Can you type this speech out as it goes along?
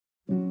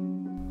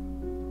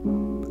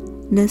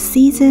The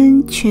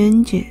season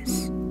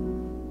changes.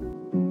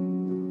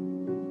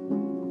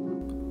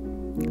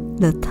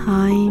 The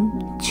time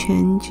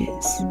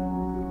changes.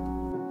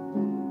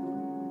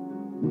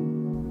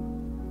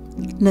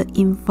 The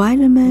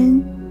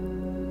environment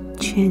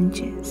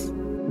changes.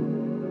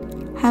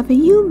 Have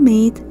you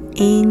made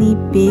any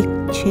big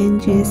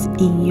changes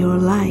in your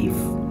life?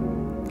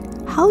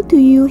 How do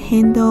you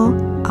handle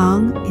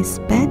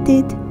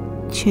unexpected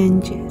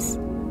changes?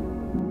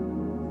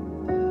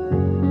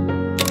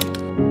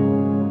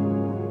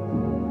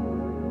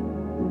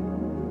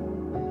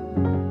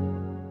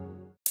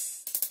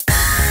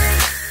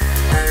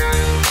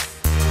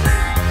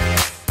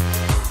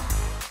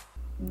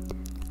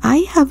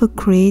 I have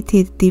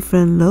created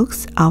different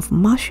looks of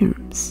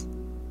mushrooms,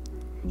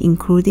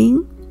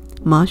 including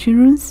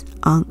mushrooms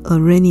on a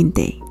rainy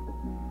day,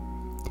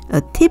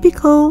 a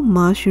typical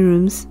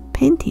mushrooms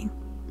painting,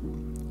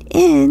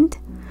 and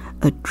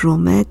a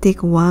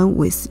dramatic one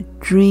with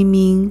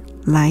dreaming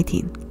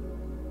lighting.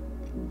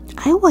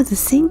 I was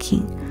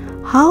thinking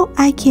how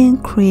I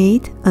can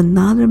create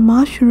another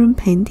mushroom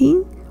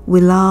painting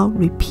without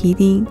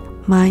repeating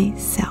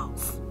myself.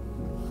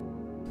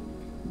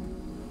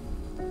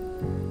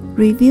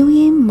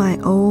 Reviewing my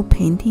old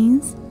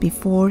paintings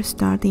before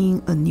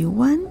starting a new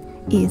one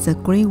is a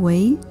great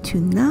way to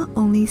not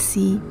only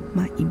see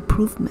my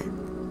improvement,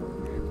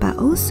 but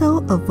also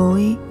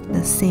avoid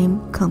the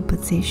same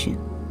composition.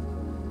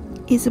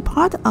 It's a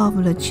part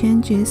of the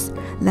changes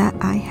that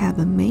I have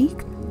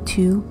made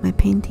to my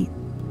painting.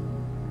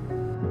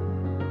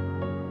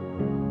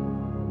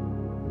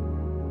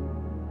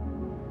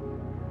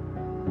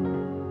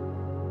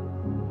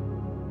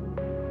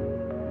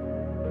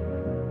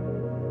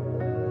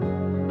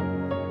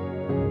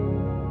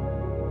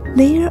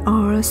 There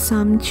are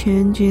some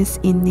changes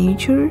in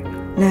nature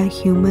that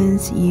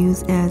humans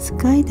use as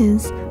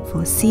guidance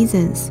for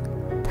seasons,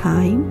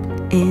 time,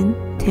 and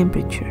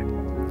temperature.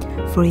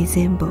 For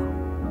example,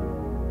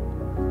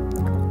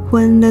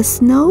 when the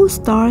snow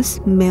starts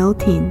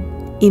melting,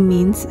 it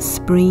means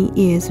spring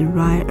is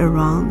right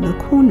around the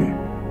corner.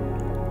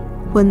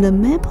 When the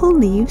maple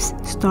leaves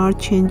start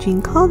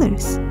changing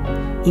colors,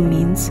 it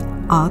means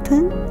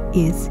autumn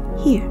is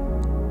here.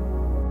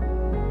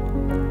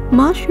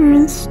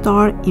 Mushrooms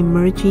start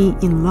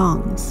emerging in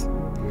lawns,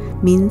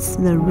 means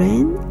the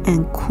rain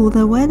and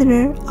cooler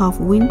weather of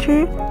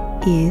winter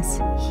is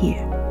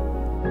here.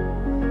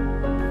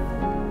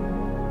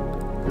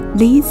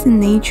 These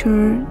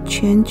nature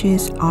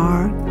changes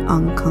are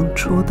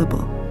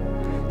uncontrollable,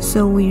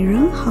 so we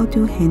learn how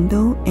to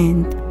handle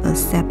and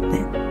accept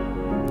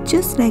them.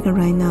 Just like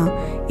right now,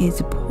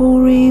 it's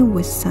pouring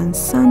with some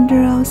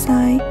thunder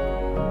outside.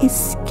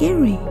 It's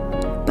scary,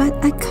 but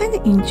I kind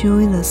of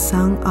enjoy the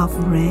sound of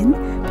rain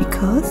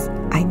because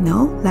I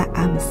know that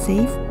I'm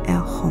safe at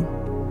home.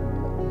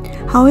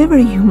 However,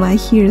 you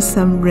might hear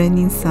some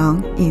raining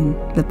sound in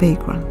the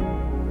background.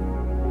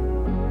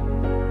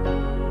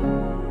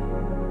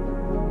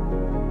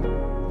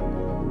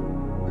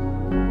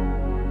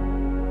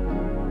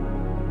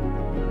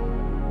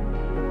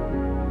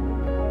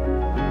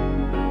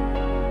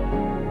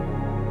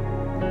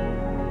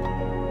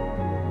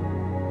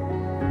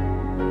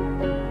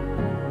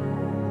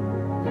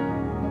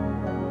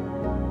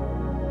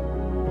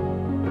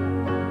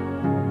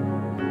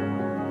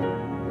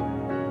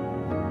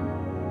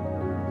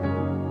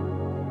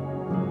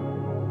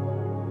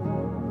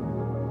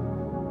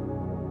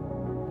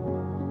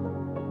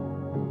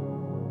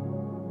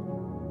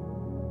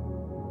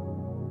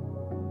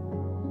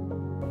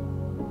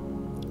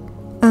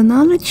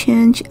 Another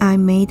change I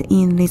made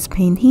in this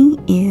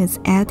painting is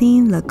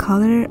adding the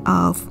color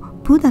of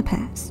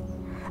Budapest,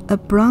 a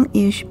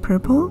brownish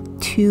purple,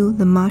 to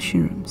the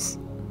mushrooms.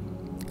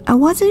 I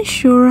wasn't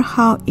sure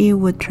how it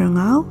would turn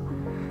out,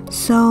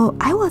 so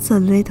I was a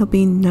little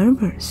bit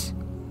nervous.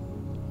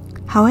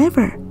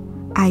 However,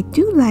 I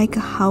do like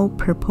how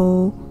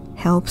purple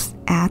helps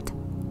add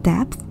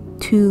depth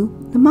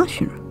to the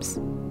mushrooms.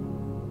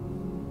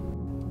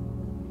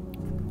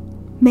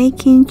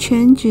 Making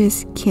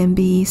changes can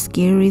be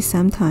scary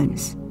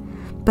sometimes,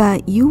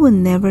 but you will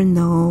never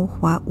know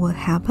what will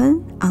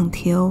happen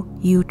until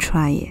you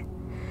try it,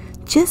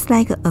 just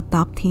like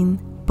adopting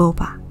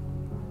boba.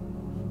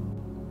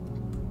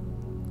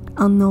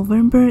 On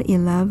November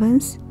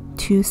 11th,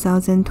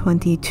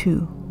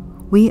 2022,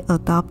 we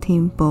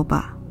adopted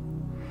boba.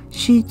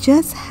 She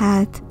just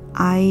had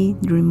eye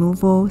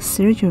removal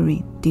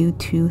surgery due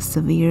to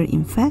severe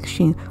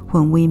infection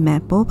when we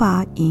met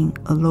Boba in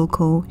a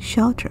local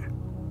shelter.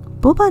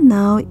 Boba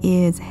now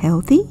is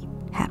healthy,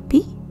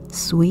 happy,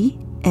 sweet,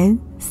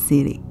 and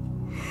silly.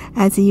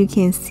 As you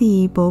can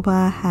see,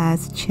 Boba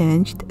has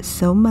changed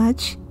so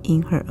much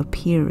in her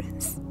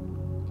appearance.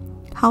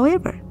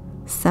 However,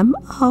 some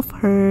of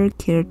her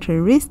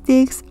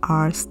characteristics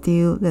are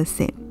still the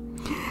same,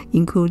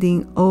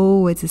 including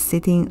always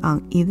sitting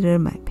on either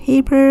my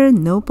paper,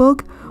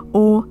 notebook,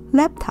 or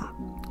laptop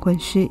when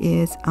she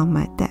is on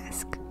my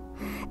desk,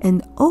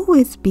 and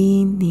always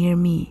being near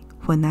me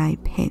when I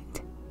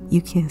paint.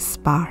 You can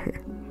spot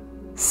her.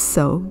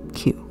 So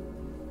cute.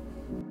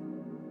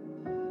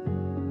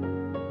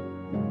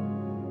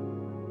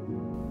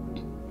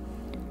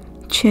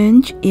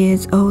 Change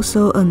is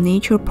also a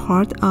natural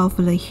part of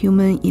the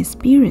human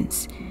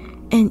experience,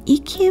 and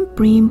it can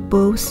bring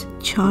both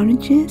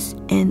challenges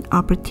and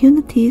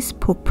opportunities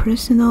for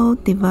personal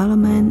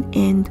development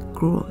and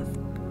growth.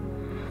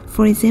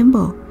 For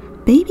example,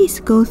 babies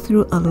go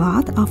through a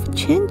lot of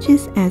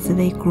changes as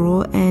they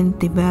grow and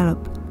develop,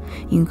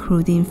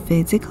 including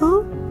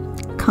physical,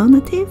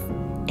 cognitive,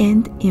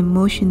 and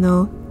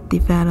emotional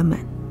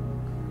development.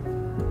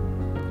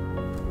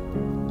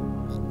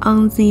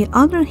 On the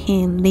other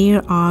hand,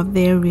 there are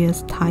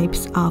various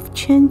types of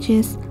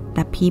changes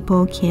that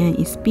people can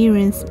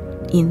experience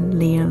in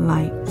their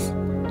lives.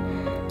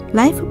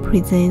 Life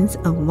presents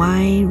a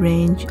wide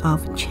range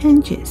of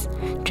changes,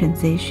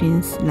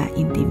 transitions that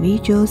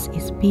individuals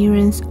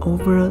experience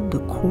over the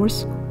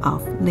course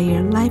of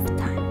their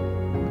lifetime,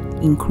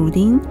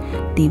 including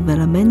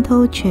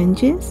developmental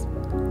changes,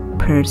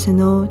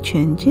 personal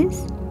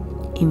changes,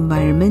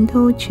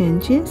 environmental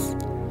changes,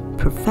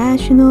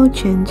 professional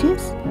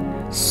changes,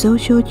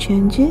 social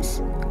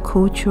changes,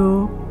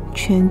 cultural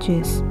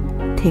changes,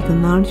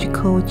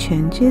 technological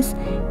changes,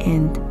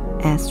 and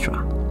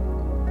etc.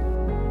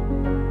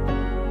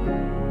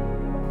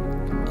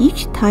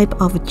 Each type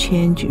of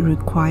change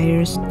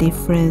requires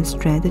different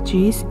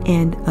strategies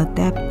and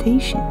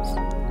adaptations.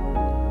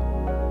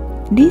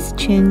 These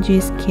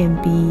changes can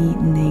be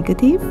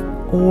negative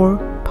or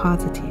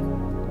positive,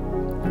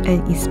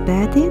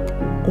 expected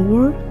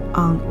or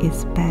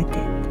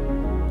unexpected.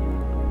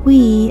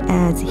 We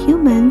as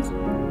humans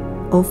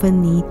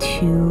often need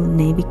to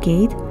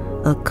navigate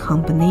a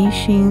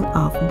combination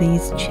of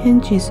these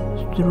changes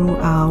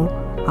throughout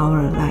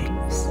our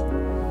lives.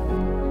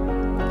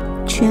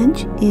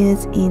 Change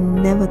is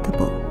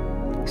inevitable.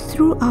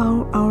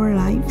 Throughout our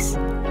lives,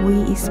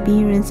 we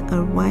experience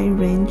a wide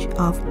range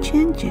of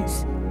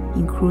changes,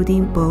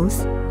 including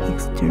both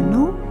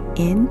external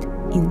and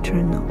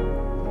internal.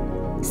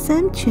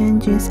 Some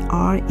changes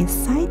are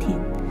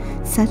exciting,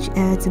 such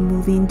as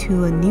moving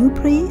to a new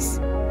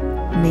place,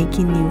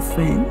 making new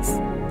friends,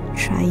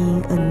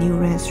 trying a new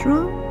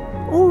restaurant,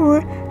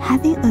 or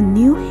having a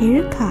new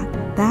haircut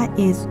that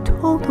is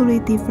totally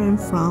different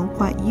from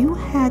what you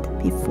had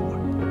before.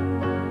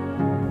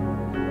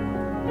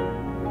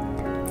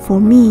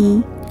 For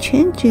me,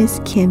 changes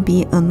can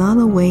be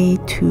another way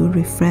to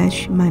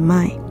refresh my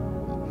mind.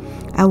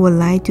 I would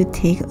like to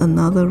take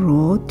another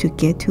road to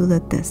get to the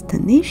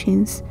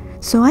destinations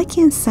so I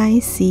can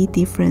sightsee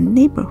different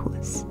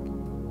neighborhoods.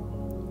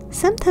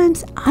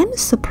 Sometimes I'm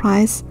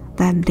surprised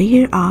that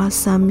there are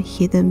some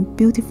hidden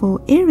beautiful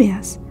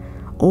areas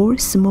or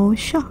small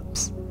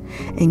shops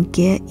and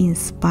get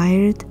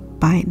inspired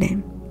by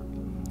them.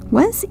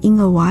 Once in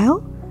a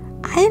while,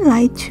 I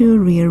like to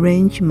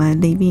rearrange my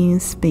living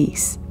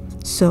space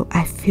so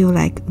I feel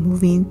like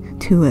moving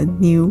to a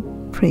new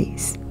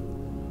place.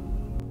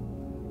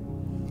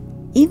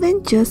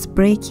 Even just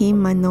breaking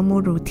my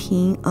normal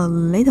routine a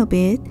little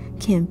bit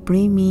can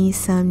bring me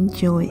some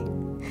joy,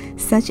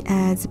 such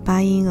as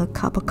buying a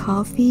cup of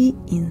coffee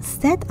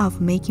instead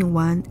of making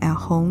one at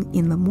home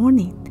in the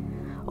morning,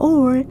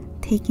 or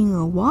taking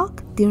a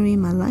walk during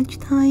my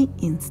lunchtime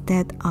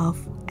instead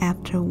of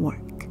after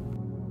work.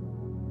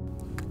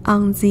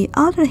 On the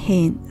other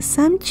hand,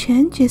 some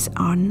changes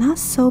are not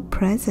so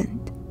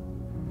pleasant,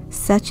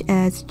 such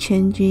as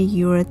changing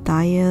your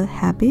diet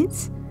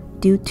habits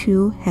due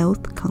to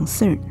health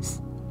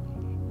concerns,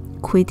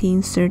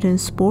 quitting certain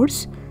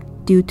sports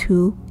due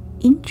to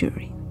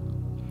injury,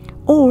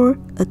 or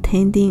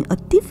attending a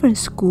different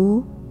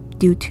school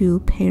due to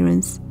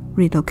parents'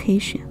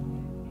 relocation.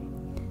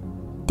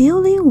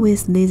 Dealing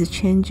with these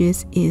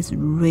changes is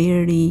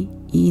rarely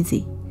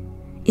easy,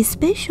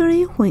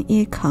 especially when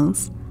it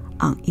comes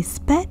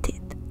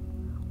unexpected.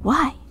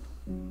 Why?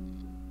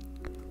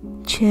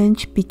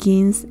 Change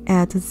begins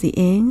at the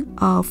end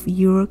of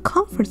your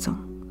comfort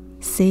zone,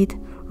 said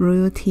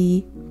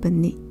royalty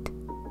beneath.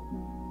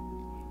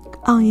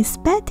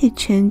 Unexpected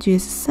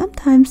changes,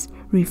 sometimes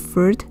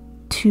referred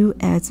to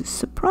as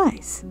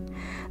surprise,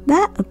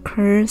 that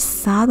occur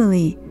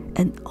suddenly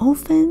and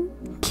often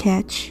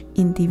catch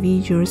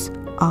individuals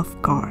off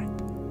guard.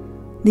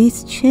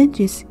 These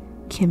changes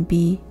can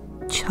be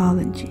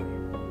challenging.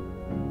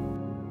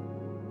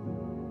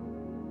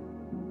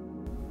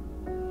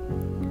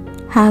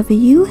 Have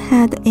you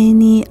had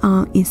any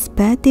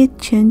unexpected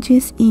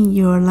changes in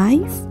your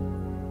life?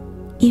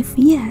 If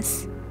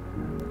yes,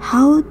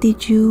 how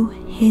did you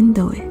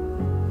handle it?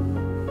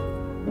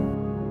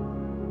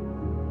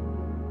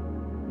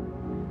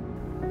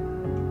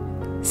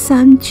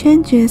 Some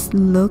changes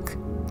look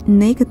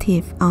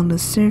negative on the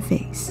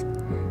surface,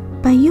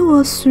 but you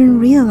will soon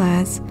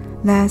realize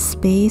that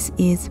space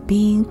is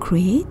being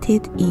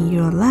created in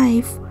your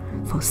life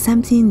for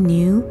something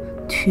new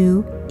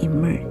to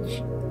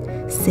emerge,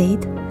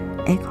 said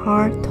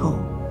Eckhart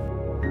Tolle.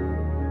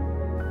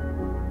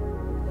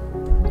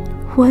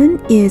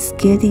 When it's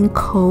getting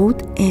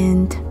cold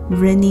and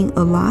raining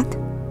a lot,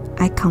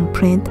 I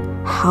complain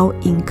how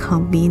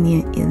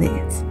inconvenient it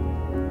is.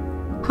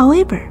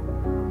 However,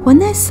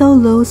 when I saw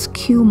those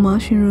cute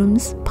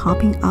mushrooms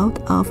popping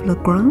out of the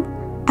ground,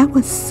 I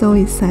was so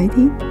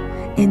excited,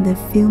 and the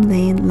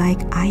feeling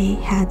like I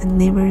had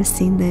never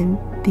seen them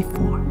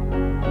before.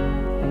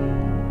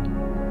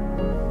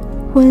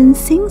 When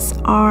things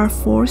are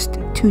forced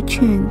to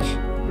change,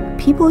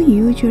 people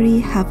usually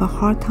have a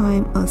hard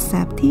time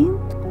accepting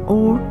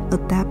or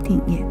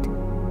adapting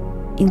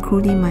it,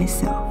 including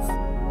myself.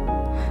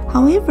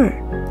 However,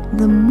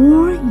 the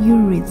more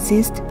you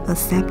resist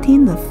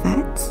accepting the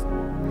facts,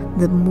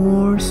 the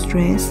more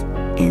stress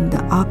and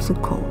the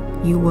obstacle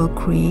you will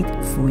create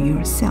for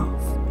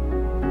yourself.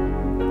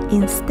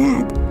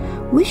 Instead,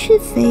 we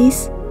should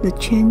face the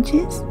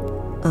changes,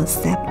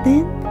 accept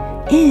them,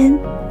 and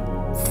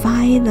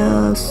find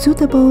a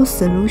suitable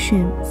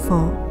solution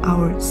for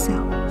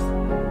ourselves.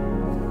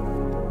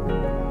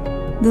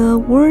 The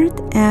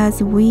world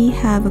as we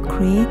have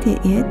created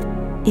it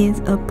is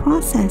a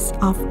process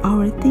of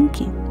our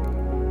thinking.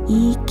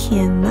 It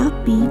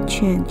cannot be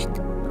changed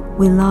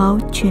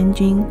without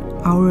changing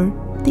our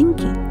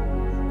thinking,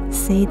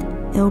 said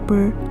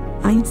Albert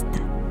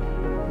Einstein.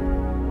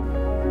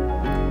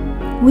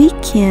 We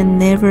can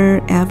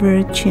never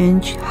ever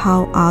change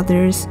how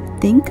others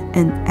think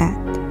and act.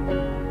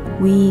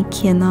 We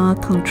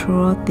cannot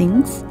control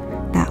things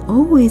that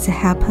always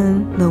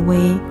happen the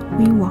way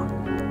we want.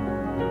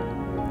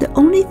 The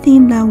only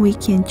thing that we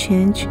can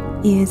change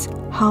is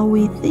how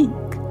we think.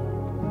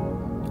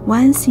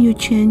 Once you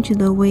change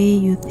the way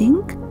you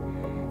think,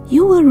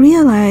 you will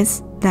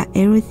realize that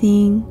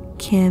everything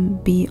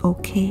can be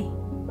okay.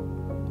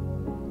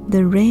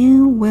 The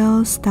rain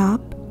will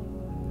stop,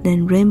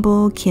 then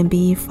rainbow can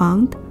be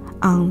found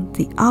on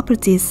the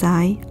opposite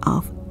side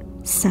of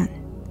sun.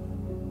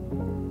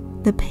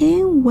 The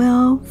pain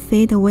will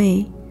fade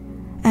away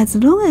as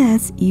long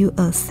as you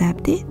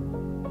accept it,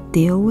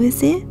 deal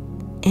with it,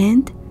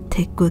 and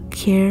take good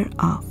care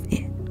of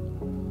it.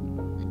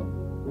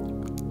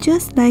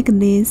 Just like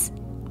these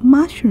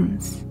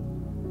mushrooms,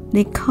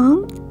 they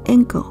come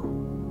and go.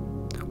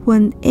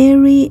 When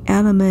every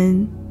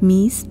element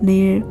meets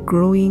their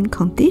growing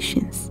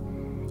conditions,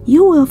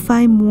 you will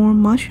find more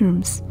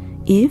mushrooms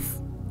if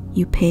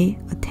you pay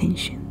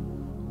attention.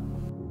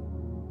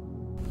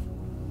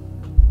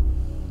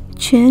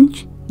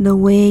 Change the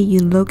way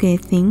you look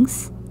at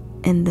things,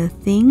 and the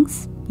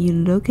things you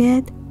look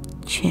at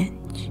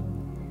change,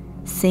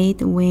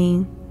 said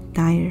Wayne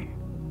Dyer.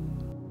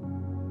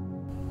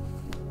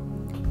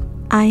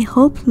 I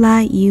hope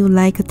that you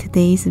like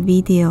today's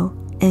video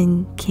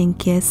and can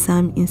get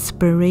some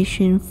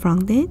inspiration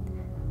from it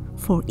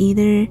for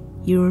either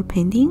your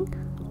painting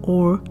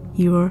or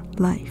your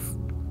life.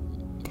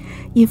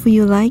 If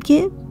you like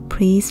it,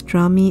 please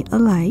drop me a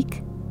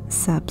like,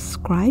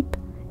 subscribe,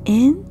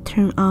 and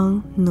turn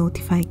on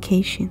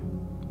notification.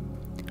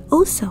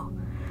 Also,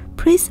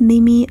 please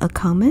leave me a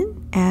comment,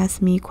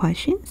 ask me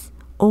questions,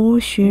 or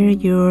share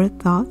your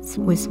thoughts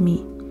with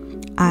me.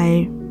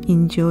 I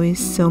enjoy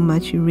so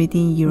much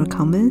reading your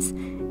comments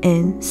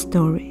and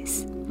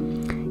stories.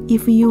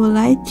 If you would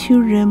like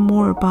to learn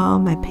more about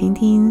my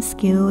painting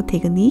skill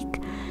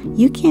technique,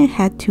 you can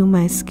head to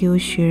my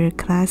Skillshare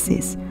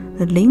classes.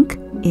 The link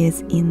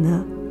is in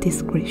the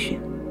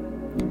description.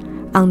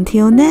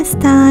 Until next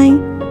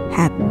time,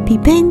 happy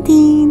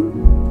painting!